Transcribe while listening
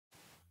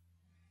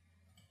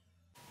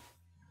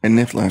In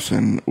this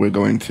lesson, we're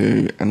going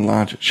to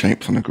enlarge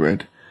shapes on a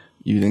grid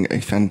using a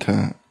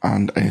center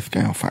and a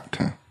scale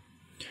factor.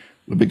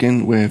 We'll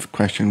begin with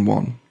question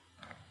 1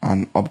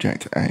 and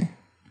object A.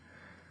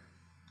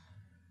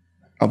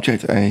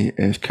 Object A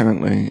is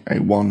currently a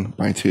 1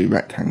 by 2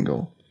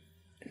 rectangle.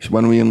 So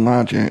when we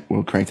enlarge it,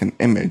 we'll create an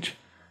image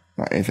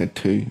that is a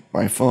 2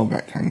 by 4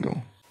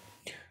 rectangle.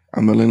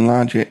 And we'll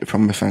enlarge it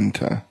from the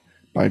center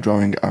by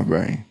drawing a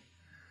ray.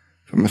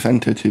 From the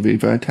center to the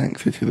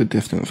vertex, it is a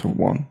distance of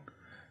 1.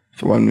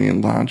 So when we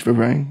enlarge the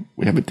ray,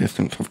 we have a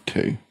distance of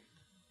 2.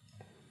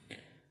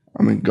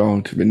 And we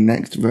go to the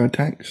next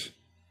vertex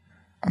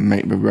and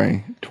make the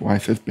ray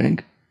twice as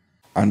big.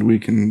 And we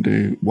can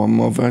do one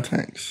more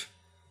vertex.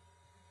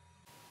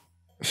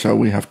 So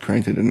we have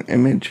created an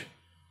image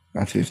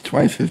that is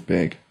twice as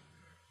big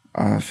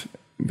as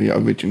the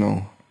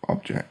original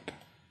object.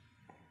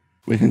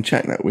 We can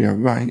check that we are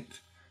right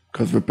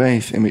because the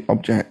base in the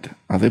object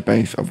has a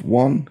base of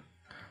 1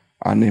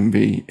 and in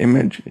the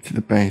image it is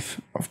a base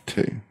of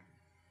 2.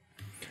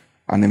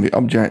 And in the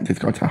object it's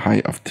got a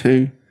height of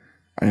 2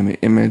 and in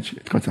the image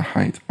it's got a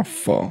height of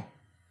 4.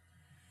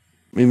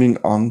 Moving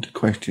on to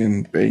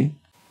question B,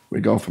 we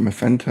go from a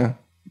center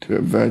to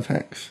a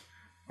vertex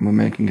and we're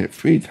making it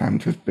 3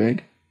 times as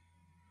big.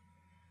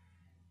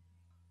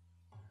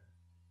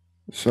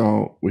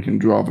 So we can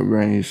draw the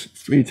rays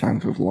 3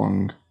 times as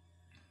long,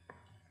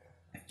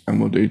 and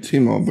we'll do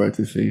 2 more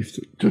vertices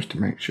just to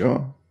make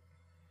sure.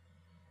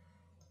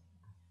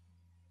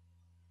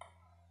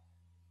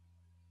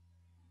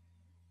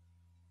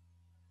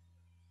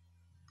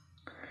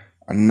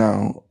 And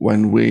now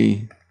when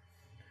we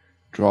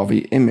draw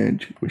the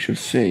image, we should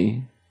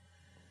see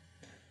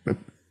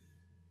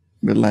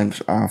the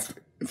lengths are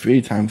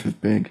 3 times as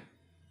big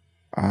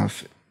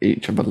as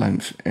each of the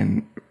lengths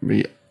in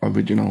the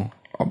original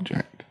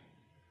object.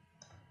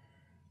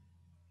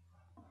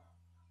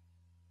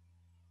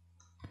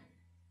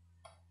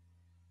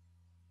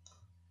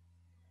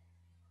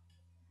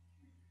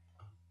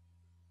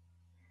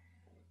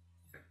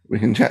 We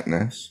can check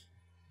this.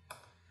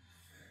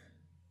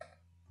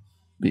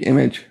 The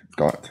image has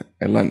got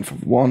a length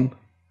of 1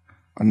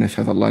 and this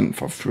has a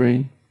length of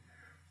 3,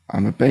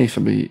 and the base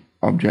of the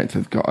object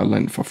has got a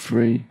length of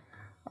 3,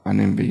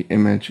 and in the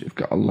image it's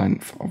got a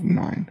length of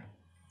 9.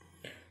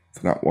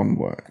 So that one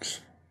works.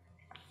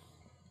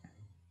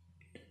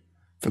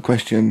 For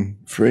question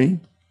 3,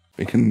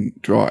 we can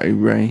draw a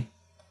ray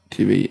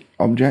to the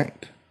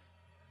object.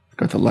 It's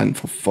got a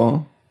length of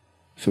 4,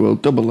 so we'll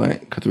double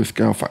it because the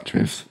scale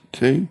factor is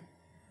 2,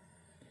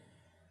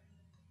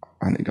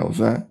 and it goes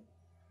there.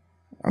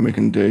 And we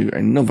can do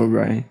another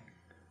ray,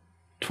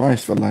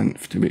 twice the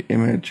length to the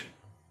image.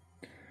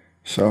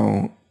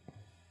 So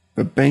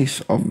the base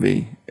of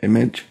the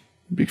image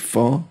would be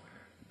 4,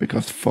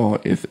 because 4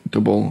 is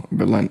double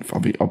the length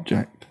of the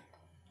object,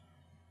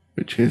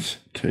 which is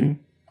 2.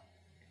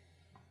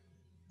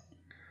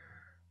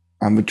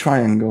 And the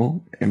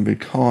triangle in the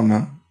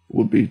corner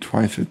would be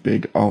twice as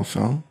big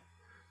also,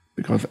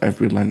 because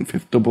every length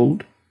is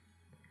doubled.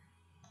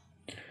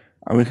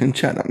 And we can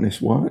check that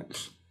this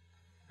works,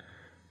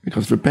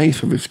 because the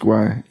base of the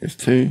square is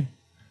 2,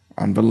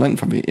 and the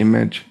length of the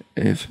image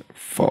is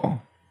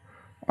 4.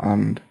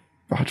 And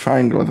the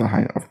triangle has a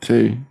height of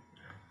 2,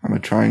 and the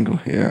triangle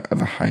here has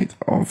a height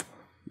of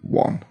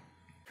 1.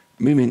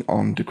 Moving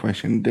on to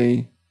question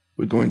D,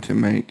 we're going to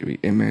make the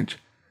image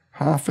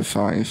half the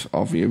size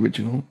of the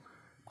original,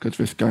 because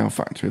the scale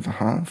factor is a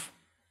half.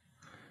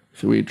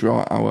 So we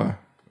draw our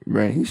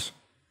rays,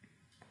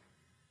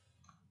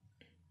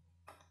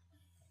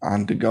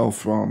 and to go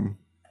from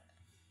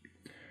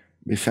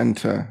the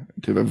center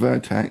to the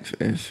vertex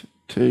is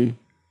 2,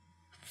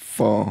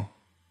 4,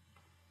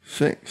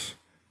 6,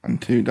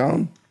 and 2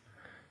 down.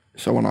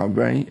 So on our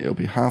ray, it'll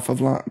be half of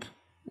that.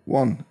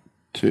 1,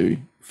 2,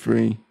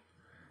 3,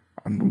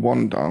 and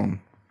 1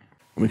 down.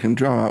 And we can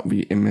draw out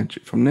the image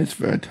from this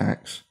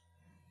vertex,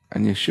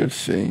 and you should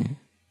see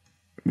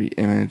the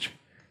image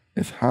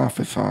is half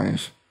the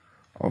size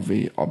of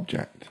the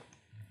object,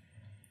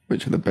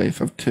 which is a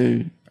base of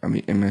 2, and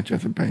the image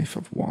is a base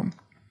of 1.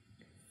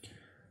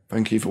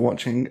 Thank you for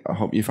watching. I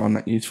hope you found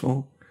that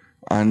useful,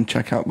 and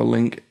check out the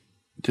link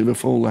to the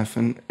full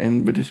lesson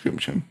in the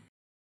description.